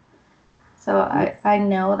ourselves. So I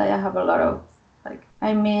know that I have a lot of, like,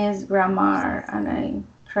 I miss grammar and I'm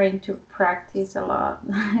trying to practice a lot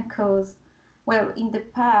because, well, in the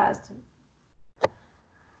past,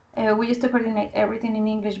 we used to coordinate everything in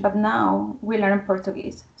English, but now we learn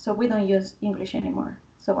Portuguese, so we don't use English anymore.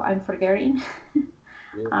 So I'm forgetting,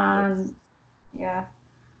 Yeah. and yeah,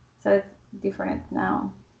 so it's different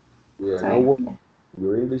now. Yeah. So No,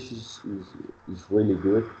 your English is really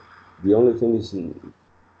good. The only thing is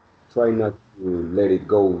try not to let it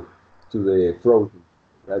go to the throat.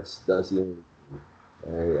 That's the only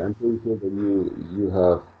thing. I'm pretty sure that you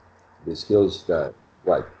have the skills that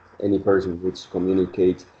what any person needs to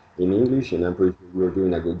communicate in English, and I'm pretty sure you're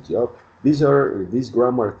doing a good job. These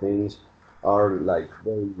grammar things are like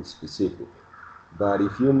very specific, but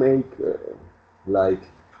if you make like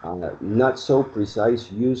not so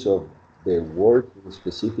precise use of the word in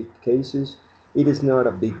specific cases, it is not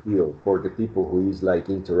a big deal for the people who is like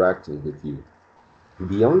interacting with you.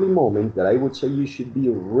 The only moment that I would say you should be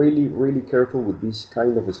really, really careful with these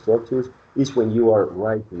kind of structures is when you are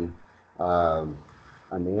writing um,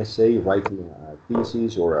 an essay, writing a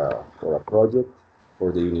thesis or a project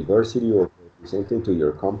for the university or presenting to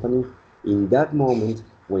your company. In that moment,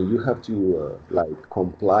 when you have to like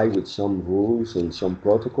comply with some rules and some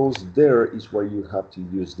protocols, there is where you have to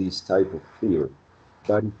use this type of theory.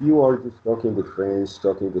 But if you are just talking with friends,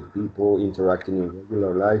 talking with people, interacting in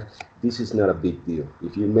regular life, this is not a big deal.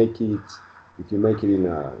 If you make it in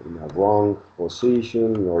a wrong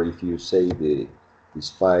position, or if you say the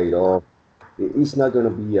despite of, it's not going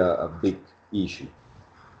to be a big issue.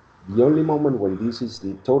 The only moment when this is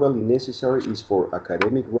totally necessary is for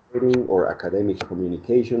academic writing or academic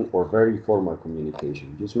communication or very formal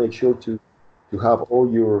communication. Just make sure to have all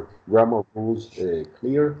your grammar rules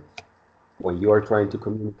clear when you are trying to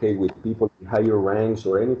communicate with people in higher ranks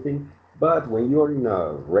or anything. But when you are in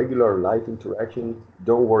a regular life interaction,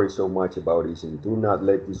 don't worry so much about it and do not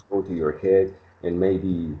let this go to your head and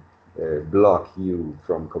maybe block you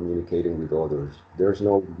from communicating with others. There's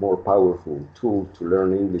no more powerful tool to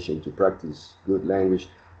learn English and to practice good language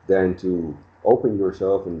than to open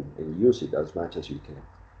yourself and use it as much as you can.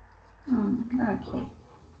 okay.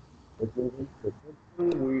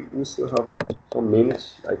 We still have some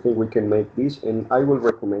minutes. I think we can make this, and I will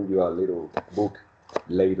recommend you a little book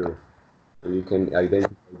later so you can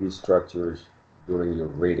identify these structures during your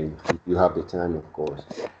reading, if you have the time, of course.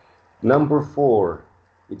 Number 4,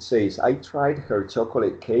 it says, I tried her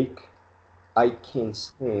chocolate cake. I can't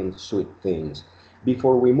stand sweet things.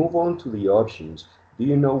 Before we move on to the options, do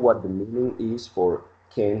you know what the meaning is for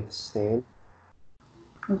can't stand?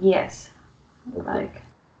 Yes, Okay. like,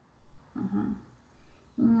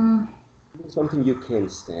 mm, Something you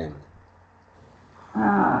can't stand.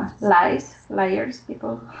 liars,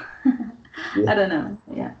 people. Yeah, I don't know.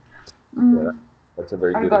 Yeah. yeah, Mm, that's a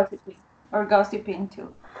very or good. gossiping, or gossiping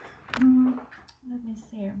too. Mm, let me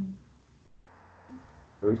see.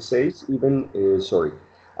 It says even, sorry,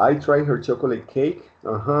 I tried her chocolate cake.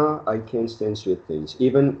 I can't stand sweet things.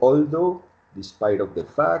 Even although, despite of the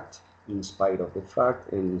fact, in spite of the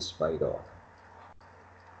fact, and in spite of.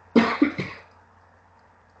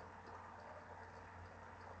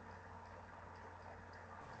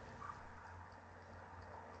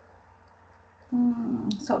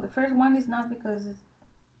 So the first one is not because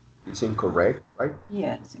It's incorrect, right?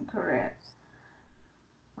 yeah, it's incorrect.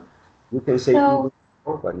 You can say So even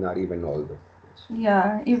though, but not even although. Yes.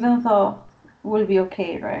 yeah, even though will be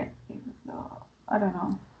okay, right? Even though I don't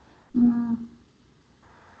know. Mm,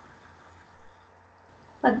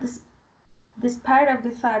 but this part of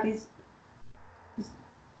the fact is,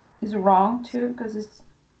 is wrong too because it's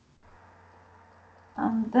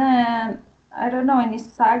and then I don't know in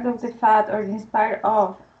spite of the fact or in spite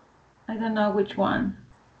of I don't know which one.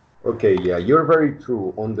 Okay, yeah, you're very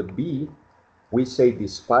true. On the B, we say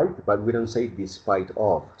despite, but we don't say despite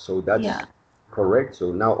of. So Yeah. that's correct.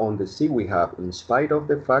 So now on the C, we have in spite of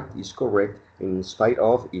the fact is correct, and in spite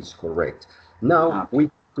of is correct. Now Okay. we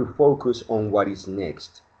have to focus on what is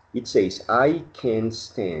next. It says, I can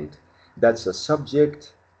stand. That's a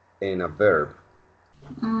subject and a verb.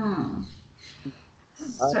 Mm.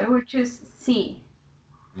 Uh, So which is C.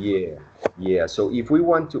 yeah, yeah. So if we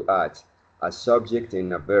want to add a subject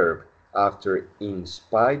and a verb after in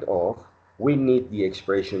spite of, we need the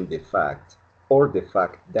expression the fact or the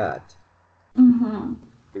fact that. Mm-hmm.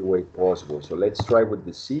 the way possible. So let's try with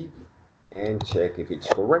the C and check if it's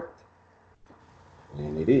correct.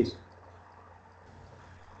 And it is.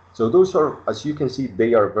 So those are, as you can see,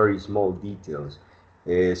 they are very small details.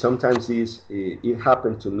 Sometimes it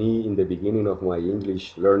happened to me in the beginning of my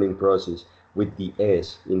English learning process with the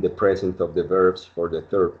S in the present of the verbs for the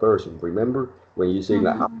third person. Remember when you say,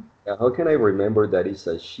 like, how can I remember that it's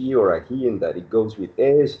a she or a he and that it goes with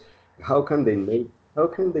S? How can they make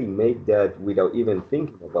that without even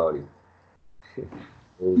thinking about it?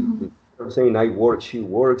 Instead of saying I work, she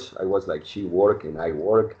works, I was like she work and I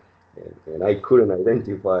work, and I couldn't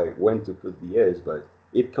identify when to put the S, but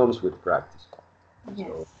it comes with practice.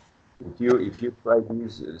 Yes. So if you try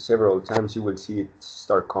these several times, you will see it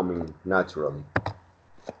start coming naturally.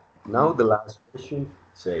 Now the last question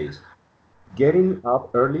says, getting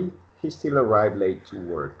up early, he still arrived late to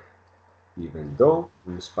work, even though,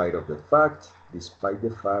 in spite of the fact, despite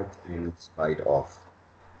the fact, and in spite of.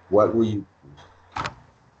 What will you choose?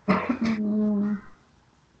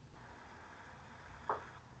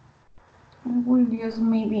 I will use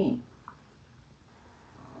maybe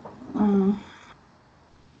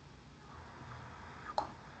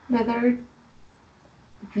letter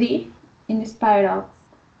D in spite of.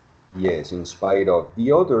 Yes, in spite of.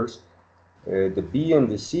 The others, the B and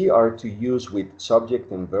the C are to use with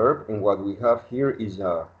subject and verb, and what we have here is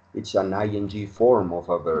it's an ing form of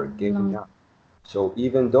a verb, getting up. So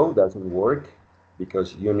even though doesn't work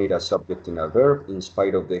because you need a subject and a verb, in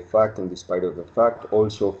spite of the fact and despite of the fact,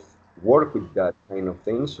 also work with that kind of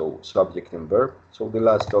thing, so subject and verb. So the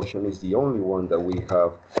last option is the only one that we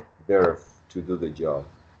have there to do the job.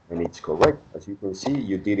 And it's correct. As you can see,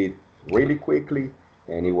 you did it really quickly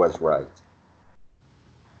and it was right.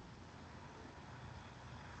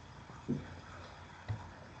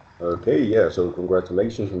 Okay, yeah, so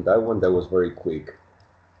congratulations on that one. That was very quick.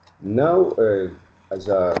 Now, as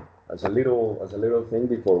a as a little thing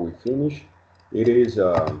before we finish, it is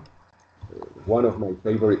one of my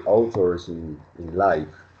favorite authors in life.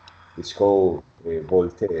 It's called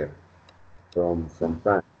Voltaire from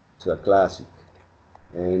France. It's a classic,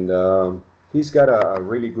 and he's got a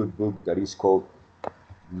really good book that is called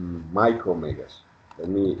Micromegas. Let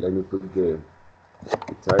me put the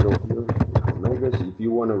title here, Micromegas. If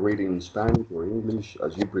you want to read it in Spanish or English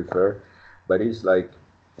as you prefer, but it's like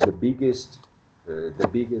the biggest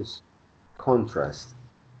contrast,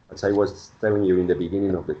 as I was telling you in the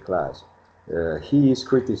beginning of the class. He is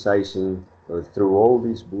criticizing through all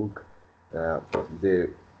this book uh, the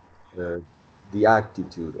uh, the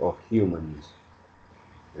attitude of humans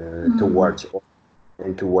towards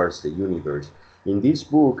and towards the universe. In this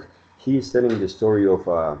book, he is telling the story of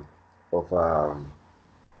I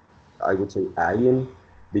would say alien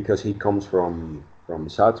because he comes from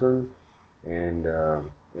Saturn and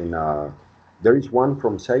there is one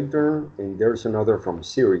from Saturn and there's another from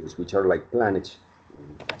Sirius, which are like planets.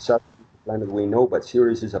 Saturn is a planet we know, but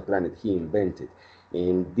Sirius is a planet he invented.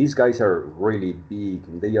 And these guys are really big,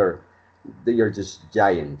 and they are just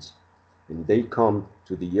giants, and they come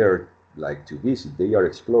to the Earth like to visit. They are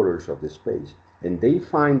explorers of the space, and they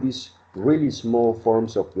find these really small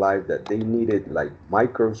forms of life that they needed like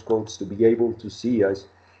microscopes to be able to see us.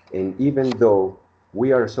 And even though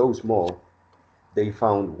we are so small, they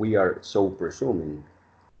found we are so presuming.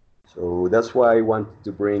 So that's why I wanted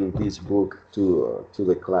to bring this book to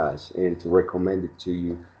the class and to recommend it to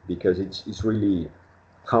you because it's really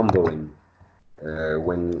humbling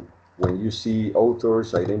when you see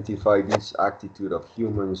authors identify this attitude of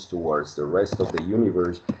humans towards the rest of the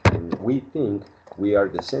universe, and we think we are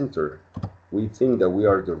the center. We think that we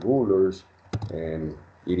are the rulers, and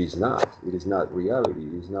it is not. It is not reality.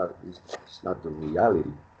 It's not the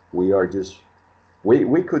reality. We are just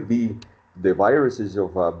we could be the viruses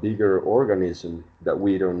of a bigger organism that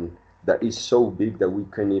is so big that we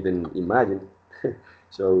can't even imagine.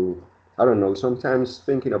 So I don't know. Sometimes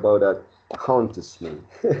thinking about that haunts me.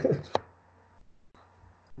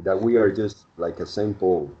 That we are just like a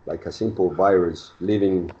simple virus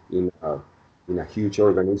living in a huge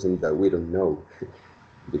organism that we don't know,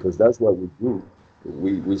 because that's what we do.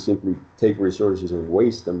 We simply take resources and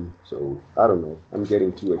waste them. So I don't know. I'm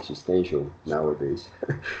getting too existential nowadays.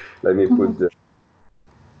 Let me put the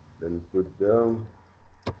Let me put the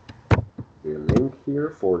link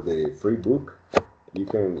here for the free book. You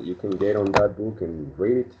can get on that book and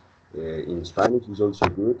read it. In Spanish is also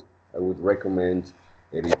good. I would recommend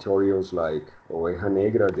editorials like Oveja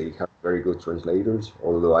Negra. They have very good translators,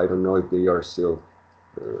 although I don't know if they are still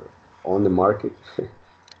uh, on the market.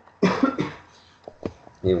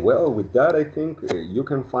 And well, with that, I think you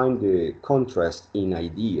can find the contrast in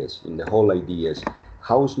ideas, in the whole ideas,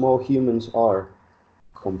 how small humans are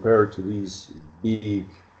compared to these big,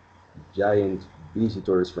 giant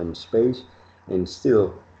visitors from space, and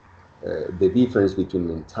still the difference between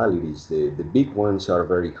mentalities. The big ones are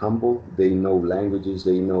very humble. They know languages,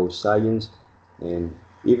 they know science, and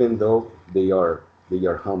even though they are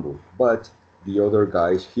humble, but the other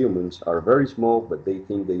guys, humans, are very small, but they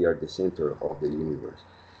think they are the center of the universe.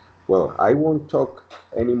 Well, I won't talk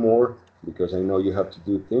anymore because I know you have to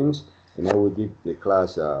do things, and I will give the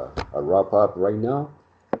class a wrap up right now.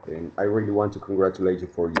 And I really want to congratulate you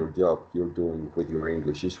for your job you're doing with your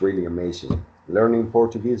English. It's really amazing. Learning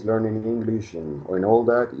Portuguese, learning English, and all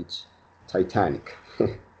that, it's Titanic.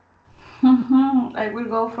 I will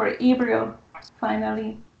go for Hebrew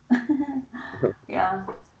finally. Yeah.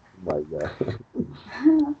 My God.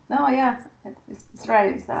 No, yeah, it's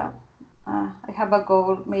right. I have a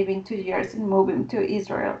goal maybe in 2 years in moving to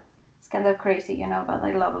Israel. It's kind of crazy, but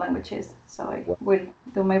I love languages, so I Well, will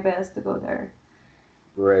do my best to go there.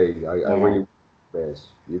 great. I really Yeah. want the best.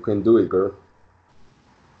 You can do it, girl.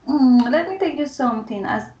 Let me tell you something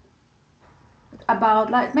as about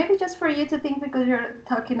like maybe just for you to think because you're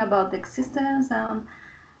talking about the existence and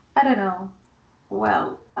I don't know.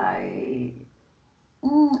 Well, I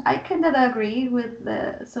kind of agree with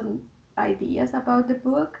some ideas about the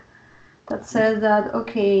book that says that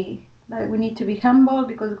okay, like we need to be humble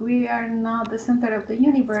because we are not the center of the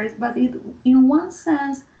universe, but in one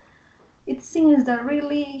sense it seems that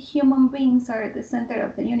really human beings are the center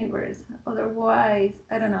of the universe. Otherwise,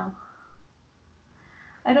 I don't know.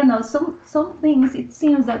 Some things it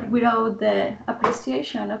seems that without the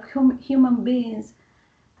appreciation of human beings,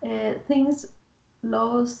 things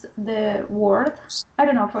lost the worth. I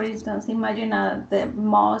don't know. For instance, imagine the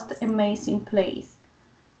most amazing place.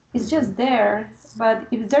 It's Hmm. just there, but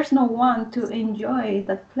if there's no one to enjoy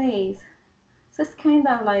that place, so it's kind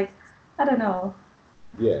of like I don't know.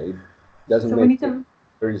 Yeah, it doesn't So we make need sense. to,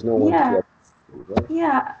 There is no one to yeah, appreciate, right?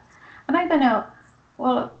 yeah, and I don't know.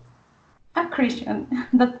 Well, I'm Christian.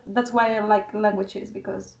 That's why I like languages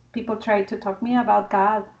because people try to talk me about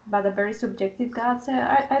God, but a very subjective God. So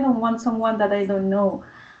I don't want someone that I don't know.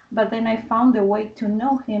 But then I found a way to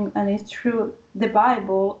know Him, and it's through the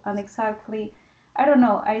Bible. And exactly, I don't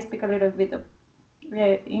know. I speak a little bit of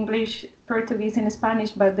English, Portuguese, and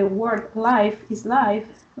Spanish, but the word life is life.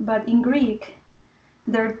 But in Greek,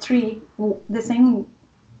 there are the same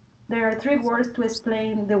there are three words to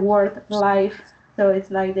explain the word life. So it's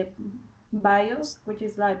like the bios, which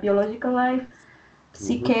is like biological life,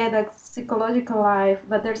 Hmm. psyche, that's psychological life,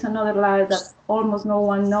 but there's another life that almost no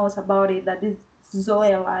one knows about it, that is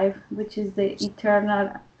Zoe life, which is the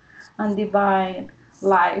eternal and divine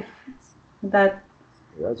life that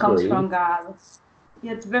That's comes very from God.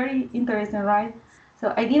 Yeah, it's very interesting, right?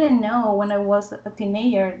 So I didn't know when I was a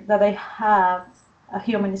teenager that I have a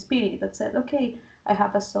human spirit that said, okay, I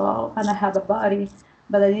have a soul and I have a body,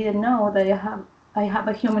 but I didn't know that I have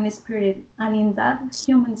a human spirit, and in that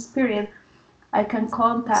human spirit, I can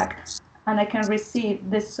contact and I can receive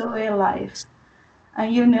the soul life.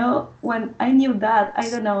 And when I knew that, I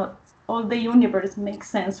don't know, all the universe makes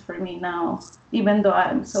sense for me now, even though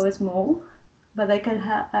I'm so small. But I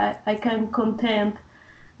can content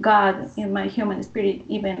God in my human spirit,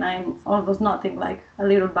 even I'm almost nothing like a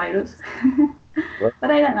little virus. well.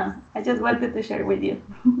 But I don't know. I just wanted to share with you.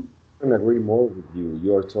 Couldn't agree more with you.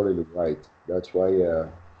 You are totally right. That's why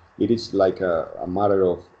it is like a matter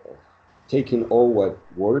of taking all what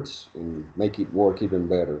works and make it work even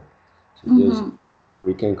better. So just Hmm.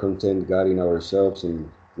 we can content God in ourselves, and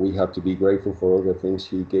we have to be grateful for all the things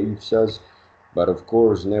He gives us. But of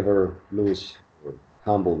course, never lose our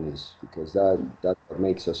humbleness because that's what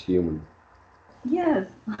makes us human. Yes.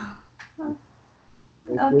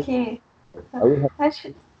 Thank you. Okay. I will have. I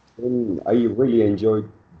should. I really enjoyed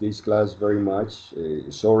this class very much.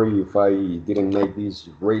 Sorry if I didn't make this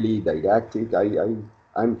really didactic.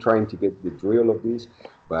 I'm trying to get the drill of this,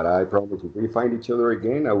 but I promise if we find each other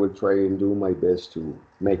again, I will try and do my best to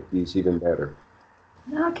make this even better.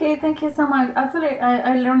 Okay. Thank you so much. Actually,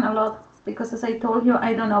 I learned a lot because, as I told you,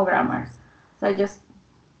 I don't know grammar, so I just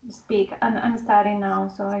speak. And I'm studying now,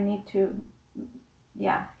 so I need to,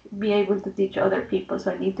 yeah, be able to teach other people.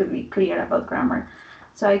 So I need to be clear about grammar.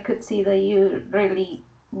 So I could see that you really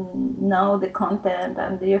know the content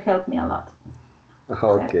and you help me a lot.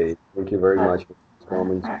 So, Okay, thank you very uh, much for this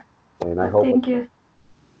moment, uh, and I hope. thank you.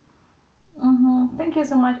 Thank you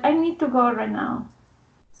so much. I need to go right now,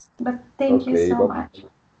 but thank you Okay, so but much.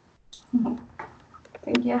 Mhm.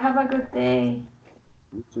 Thank you. Have a good day.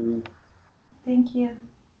 you too. Thank you.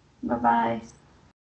 Bye bye.